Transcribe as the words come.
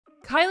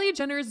Kylie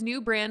Jenner's new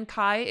brand,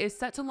 Kai, is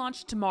set to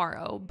launch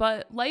tomorrow,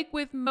 but like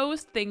with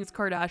most things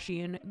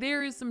Kardashian,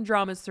 there is some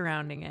drama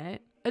surrounding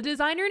it. A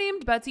designer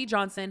named Betsy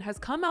Johnson has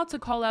come out to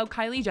call out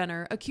Kylie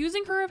Jenner,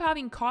 accusing her of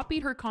having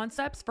copied her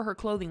concepts for her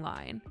clothing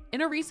line.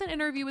 In a recent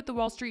interview with the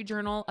Wall Street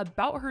Journal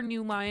about her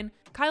new line,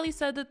 Kylie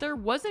said that there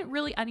wasn't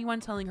really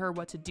anyone telling her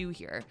what to do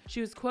here. She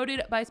was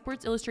quoted by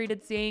Sports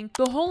Illustrated saying,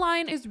 "The whole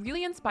line is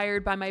really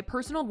inspired by my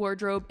personal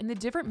wardrobe and the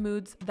different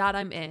moods that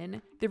I'm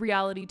in," the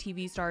reality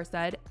TV star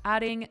said,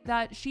 adding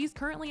that she's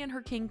currently in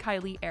her King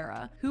Kylie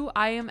era, who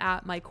I am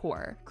at my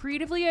core.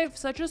 Creatively, I have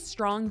such a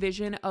strong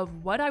vision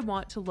of what I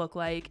want to look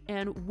like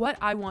and what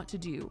I want to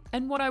do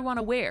and what I want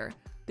to wear.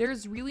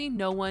 There's really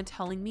no one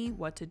telling me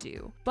what to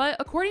do. But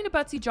according to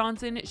Betsy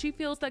Johnson, she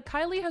feels that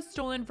Kylie has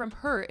stolen from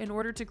her in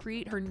order to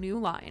create her new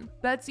line.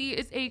 Betsy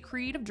is a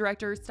creative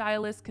director,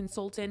 stylist,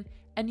 consultant,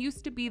 and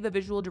used to be the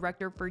visual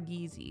director for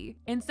Yeezy.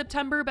 In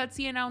September,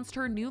 Betsy announced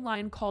her new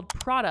line called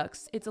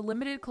Products. It's a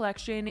limited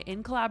collection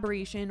in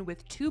collaboration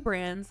with 2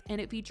 brands, and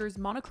it features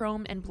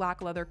monochrome and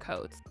black leather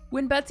coats.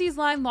 When Betsy's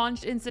line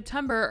launched in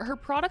September, her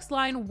Products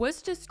line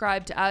was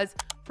described as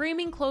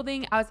framing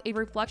clothing as a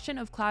reflection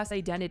of class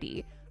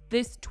identity.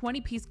 This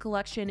 20-piece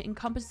collection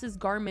encompasses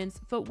garments,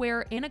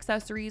 footwear, and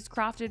accessories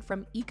crafted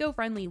from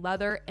eco-friendly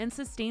leather and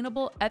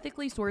sustainable,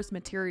 ethically sourced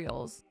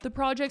materials. The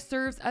project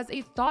serves as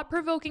a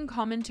thought-provoking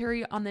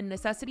commentary on the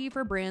necessity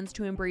for brands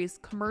to embrace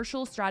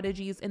commercial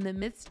strategies in the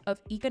midst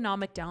of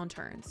economic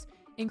downturns.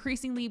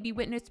 Increasingly, we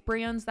witness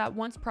brands that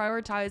once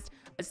prioritized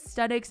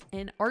aesthetics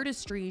and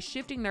artistry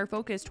shifting their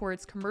focus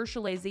towards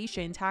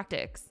commercialization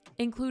tactics,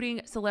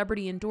 including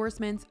celebrity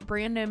endorsements,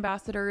 brand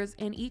ambassadors,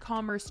 and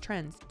e-commerce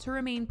trends to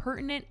remain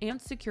pertinent and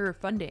secure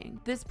funding.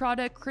 This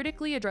product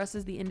critically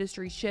addresses the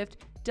industry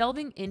shift,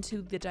 delving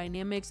into the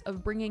dynamics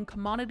of bringing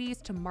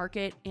commodities to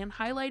market and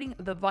highlighting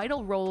the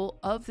vital role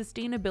of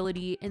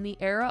sustainability in the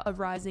era of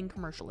rising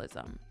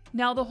commercialism.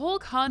 Now, the whole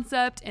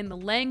concept and the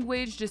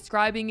language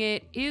describing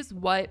it is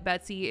what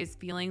Betsy is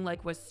feeling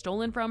like was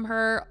stolen from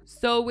her.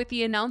 So with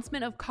the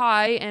announcement of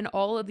Kai and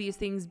all of these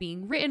things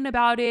being written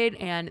about it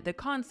and the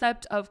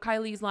concept of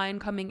Kylie's line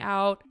coming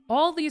out,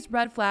 all these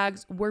red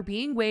flags were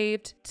being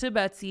waved to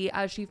Betsy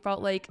as she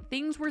felt like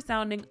things were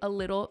sounding a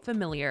little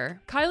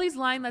familiar. Kylie's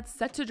line that's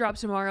set to drop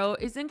tomorrow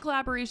is in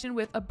collaboration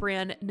with a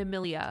brand,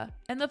 Namilia,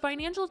 and the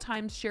Financial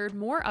Times shared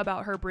more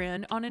about her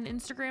brand on an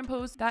Instagram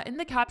post that in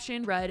the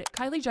caption read,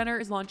 "Kylie Jenner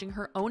is launching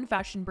her own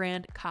fashion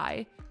brand,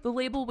 Kai. The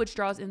label, which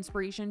draws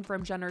inspiration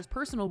from Jenner's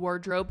personal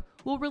wardrobe,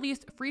 will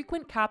release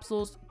frequent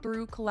capsules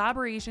through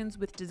collaborations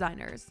with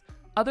designers,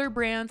 other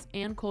brands,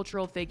 and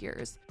cultural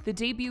figures. The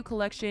debut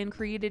collection,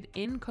 created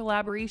in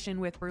collaboration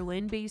with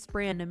Berlin-based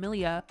brand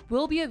Namilia,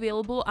 will be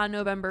available on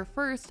November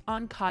 1st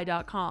on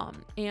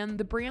Kai.com and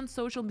the brand's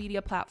social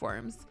media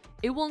platforms.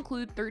 It will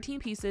include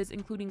 13 pieces,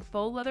 including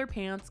faux leather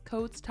pants,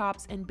 coats,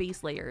 tops, and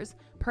base layers,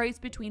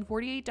 priced between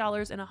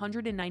 $48 and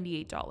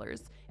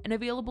 $198, and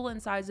available in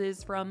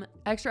sizes from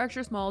extra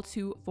extra small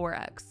to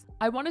 4X.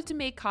 I wanted to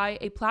make Kai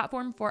a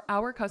platform for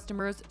our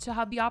customers to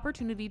have the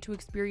opportunity to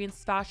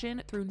experience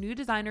fashion through new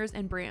designers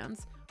and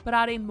brands, but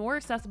at a more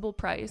accessible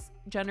price,"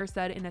 Jenner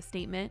said in a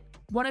statement.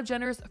 One of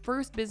Jenner's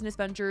first business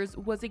ventures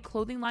was a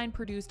clothing line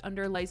produced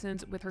under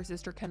license with her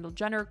sister Kendall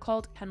Jenner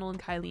called Kendall and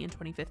Kylie in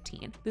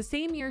 2015. The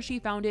same year, she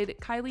founded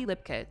Kylie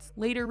Lip Kits,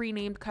 later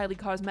renamed Kylie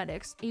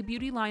Cosmetics, a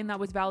beauty line that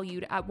was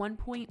valued at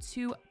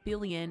 $1.2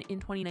 billion in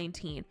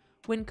 2019.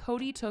 When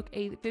Coty took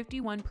a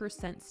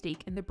 51%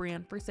 stake in the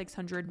brand for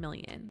 $600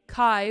 million.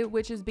 Kai,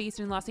 which is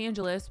based in Los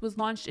Angeles, was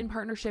launched in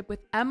partnership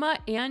with Emma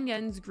and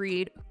Jens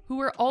Greed, who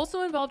were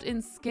also involved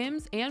in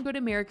Skims and Good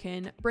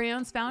American,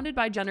 brands founded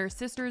by Jenner's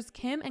sisters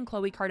Kim and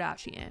Khloe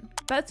Kardashian.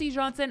 Betsy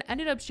Johnson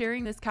ended up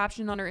sharing this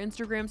caption on her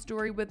Instagram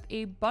story with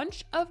a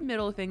bunch of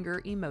middle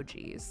finger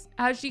emojis,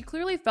 as she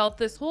clearly felt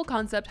this whole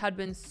concept had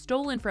been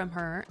stolen from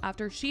her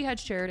after she had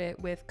shared it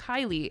with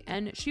Kylie,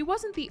 and she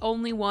wasn't the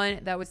only one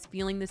that was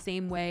feeling the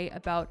same way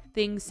about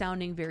things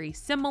sounding very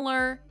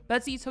similar.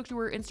 Betsy took to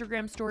her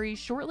Instagram story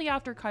shortly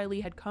after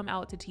Kylie had come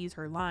out to tease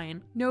her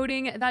line,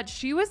 noting that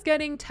she was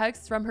getting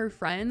texts from her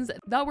friends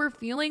that were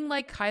feeling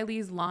like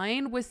Kylie's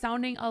line was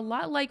sounding a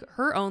lot like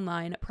her own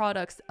line,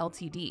 Products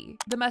Ltd.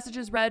 The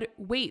messages read,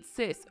 "Wait,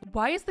 sis,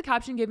 why is the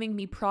caption giving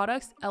me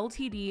Products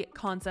Ltd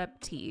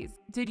concept tease?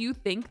 Did you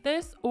think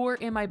this,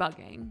 or am I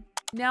bugging?"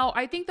 Now,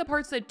 I think the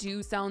parts that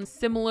do sound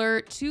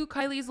similar to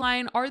Kylie's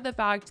line are the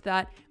fact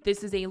that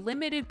this is a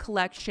limited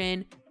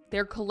collection.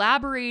 They're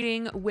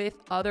collaborating with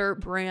other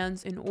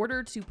brands in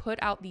order to put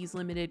out these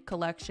limited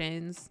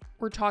collections.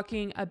 We're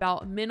talking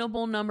about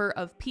minimal number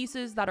of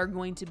pieces that are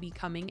going to be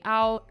coming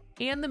out,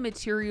 and the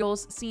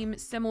materials seem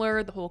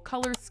similar, the whole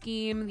color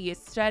scheme, the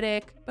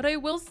aesthetic. But I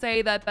will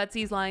say that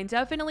Betsy's line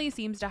definitely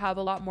seems to have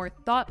a lot more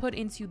thought put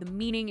into the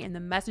meaning and the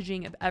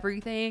messaging of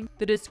everything.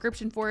 The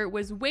description for it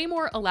was way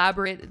more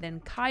elaborate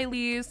than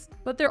Kylie's,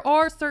 but there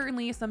are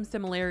certainly some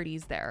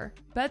similarities there.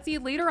 Betsy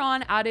later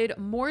on added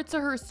more to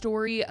her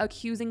story,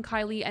 accusing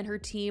Kylie and her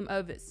team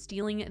of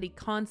stealing the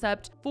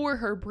concept for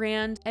her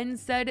brand, and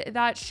said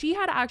that she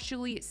had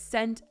actually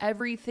sent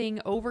everything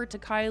over to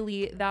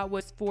Kylie that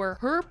was for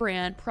her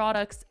brand,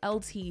 Products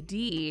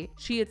Ltd.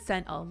 She had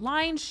sent a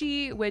line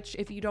sheet, which,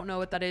 if you don't know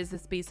what that is,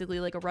 it's basically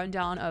like a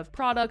rundown of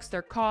products,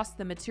 their costs,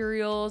 the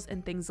materials,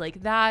 and things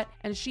like that.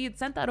 And she had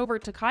sent that over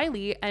to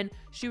Kylie, and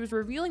she was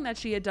revealing that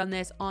she had done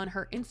this on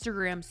her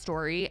Instagram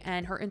story,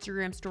 and her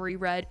Instagram story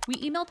read, "We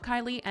emailed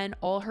Kylie and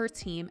all her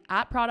team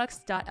at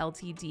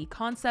Products.Ltd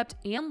concept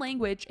and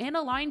language and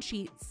a line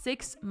sheet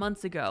 6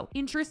 months ago.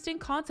 Interesting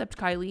concept,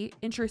 Kylie.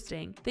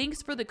 Interesting.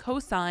 Thanks for the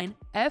cosign.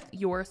 F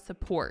your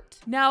support."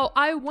 Now,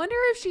 I wonder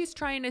if she's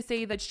trying to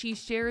say that she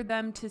shared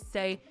them to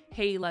say,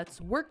 hey, let's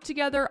work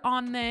together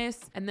on this,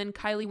 and then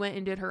Kylie went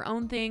and did her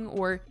own thing,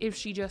 or if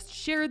she just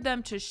shared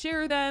them to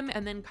share them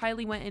and then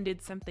Kylie went and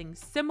did something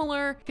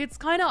similar. It's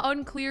kind of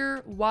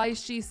unclear why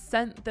she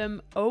sent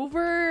them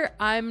over.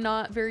 I'm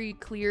not very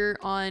clear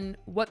on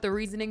what the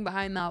reasoning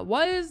behind that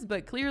was,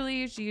 but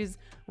clearly she's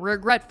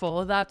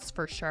regretful, that's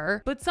for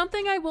sure. But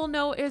something I will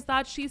note is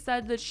that she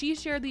said that she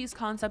shared these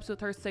concepts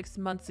with her 6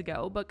 months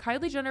ago, but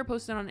Kylie Jenner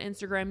posted on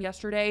Instagram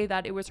yesterday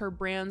that it was her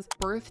brand's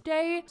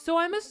birthday. So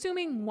I'm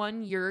assuming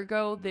 1 year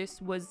ago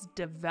this was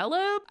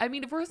developed. I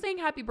mean, if we're saying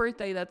happy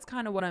birthday, that's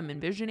kind of what I'm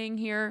envisioning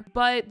here.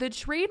 But the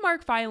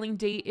trademark filing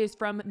date is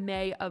from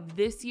May of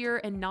this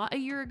year and not a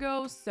year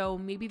ago. So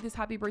maybe this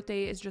happy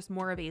birthday is just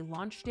more of a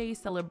launch day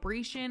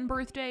celebration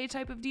birthday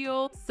type of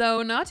deal.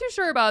 So not too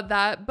sure about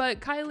that,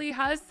 but Kylie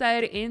has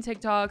said in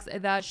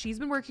TikToks that she's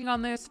been working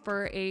on this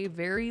for a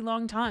very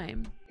long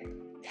time.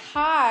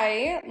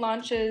 Kai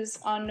launches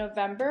on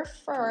November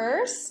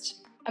 1st.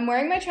 I'm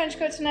wearing my trench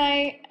coat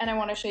tonight and I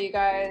want to show you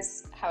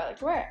guys how I like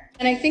to wear it.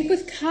 And I think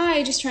with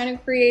Kai, just trying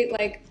to create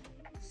like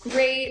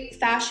great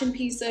fashion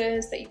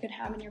pieces that you can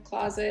have in your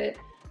closet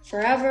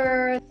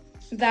forever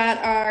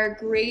that are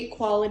great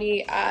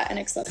quality at an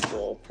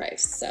accessible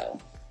price. So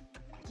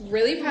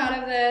really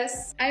proud of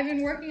this. I've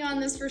been working on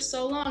this for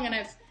so long and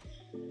I've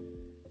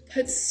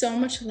put so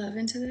much love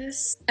into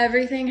this.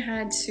 Everything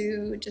had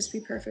to just be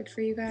perfect for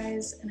you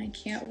guys, and I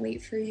can't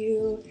wait for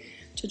you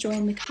to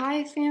join the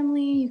Kai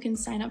family. You can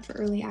sign up for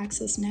early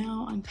access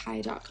now on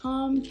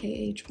kai.com,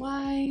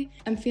 K-H-Y.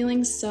 I'm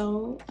feeling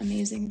so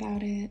amazing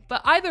about it.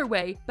 But either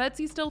way,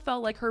 Betsy still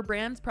felt like her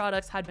brand's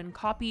products had been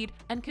copied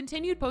and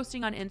continued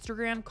posting on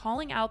Instagram,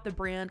 calling out the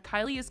brand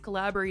Kylie is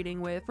collaborating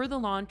with for the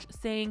launch,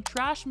 saying,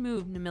 "Trash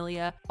move,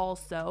 Namilia,"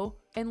 also.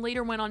 And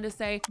later went on to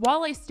say,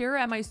 "While I stare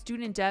at my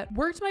student debt,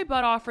 worked my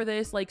butt off for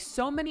this like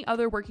so many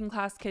other working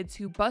class kids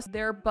who bust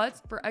their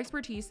butts for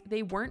expertise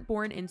they weren't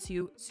born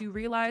into to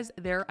realize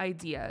their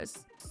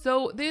ideas."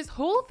 So this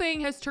whole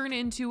thing has turned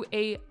into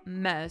a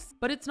mess,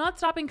 but it's not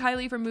stopping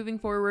Kylie from moving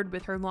forward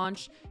with her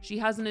launch. She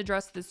hasn't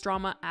addressed this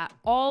drama at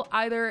all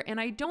either,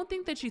 and I don't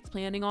think that she's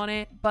planning on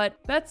it,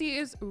 but Betsy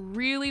is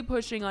really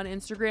pushing on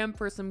Instagram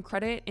for some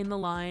credit in the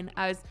line,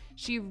 as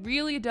she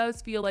really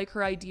does feel like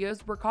her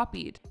ideas were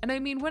copied. And I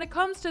mean, when it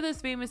comes to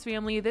this famous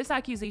family, this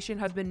accusation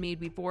has been made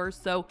before,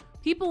 so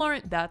people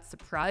aren't that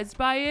surprised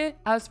by it.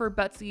 As for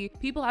Betsy,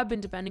 people have been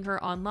defending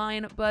her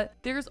online, but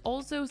there's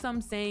also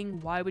some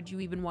saying, why would you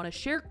even want to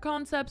share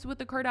concepts with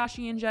the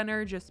Kardashian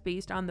Jenner just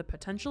based on the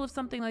potential of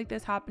something like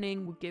this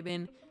happening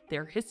given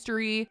their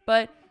history?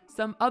 But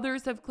some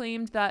others have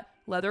claimed that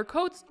leather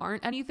coats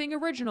aren't anything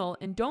original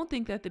and don't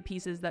think that the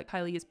pieces that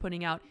Kylie is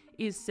putting out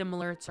is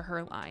similar to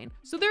her line.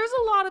 So there's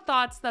a lot of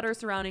thoughts that are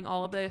surrounding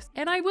all of this.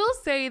 And I will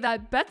say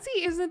that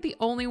Betsy isn't the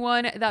only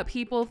one that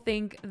people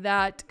think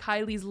that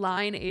Kylie's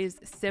line is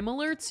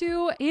similar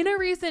to. In a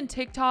recent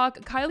TikTok,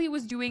 Kylie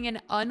was doing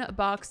an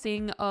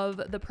unboxing of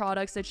the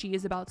products that she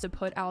is about to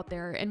put out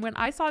there. And when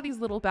I saw these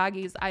little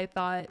baggies, I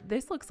thought,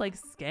 this looks like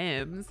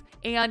Skims.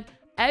 And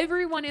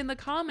everyone in the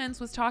comments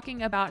was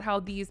talking about how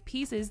these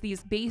pieces,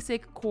 these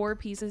basic core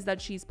pieces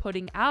that she's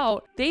putting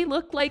out, they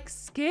look like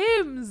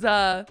Skims.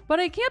 But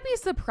I can't be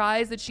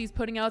surprised that she's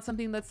putting out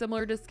something that's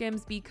similar to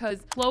Skims,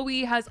 because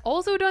Chloe has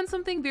also done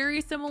something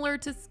very similar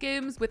to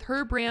Skims with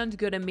her brand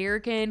Good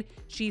American.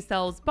 She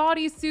sells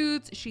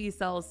bodysuits, she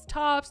sells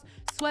tops,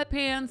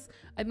 sweatpants.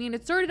 I mean,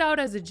 it started out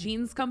as a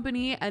jeans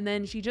company and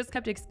then she just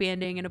kept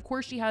expanding. And of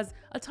course she has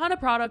a ton of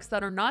products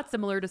that are not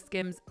similar to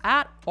Skims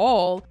at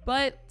all,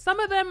 but some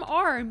of them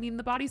are. I mean,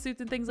 the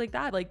bodysuits and things like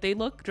that, like they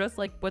look just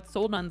like what's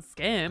sold on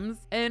Skims.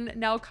 And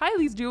now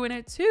Kylie's doing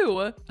it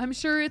too. I'm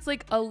sure it's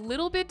like a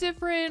little bit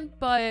different,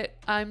 but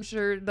I'm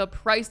sure the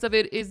price of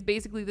it is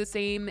basically the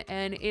same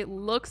and it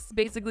looks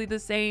basically the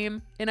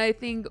same. And I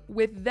think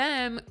with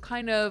them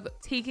kind of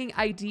taking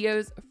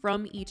ideas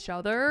from each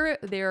other,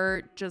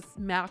 they're just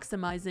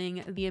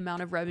maximizing the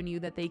amount of revenue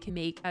that they can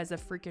make as a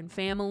freaking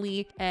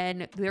family,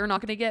 and they're not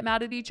going to get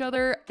mad at each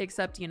other,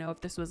 except, you know, if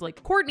this was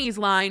like Kourtney's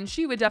line,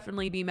 she would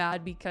definitely be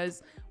mad,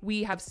 because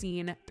we have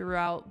seen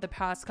throughout the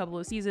past couple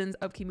of seasons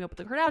of Keeping Up with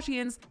the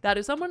Kardashians that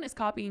if someone is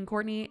copying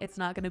Kourtney, it's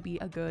not going to be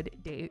a good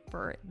day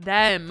for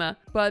them.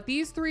 But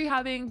these three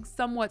having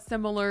somewhat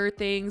similar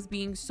things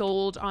being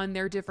sold on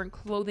their different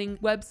clothing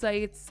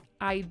websites,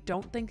 I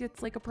don't think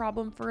it's like a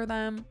problem for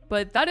them,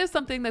 but that is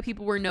something that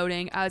people were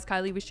noting as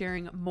Kylie was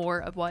sharing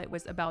more of what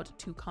was about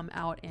to come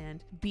out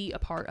and be a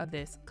part of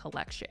this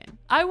collection.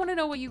 I want to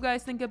know what you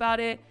guys think about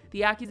it,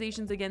 the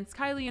accusations against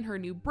Kylie and her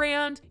new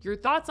brand, your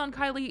thoughts on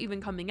Kylie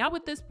even coming out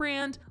with this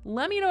brand.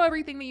 Let me know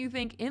everything that you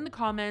think in the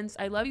comments.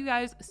 I love you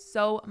guys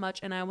so much,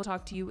 and I will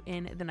talk to you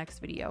in the next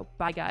video.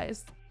 Bye,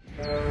 guys.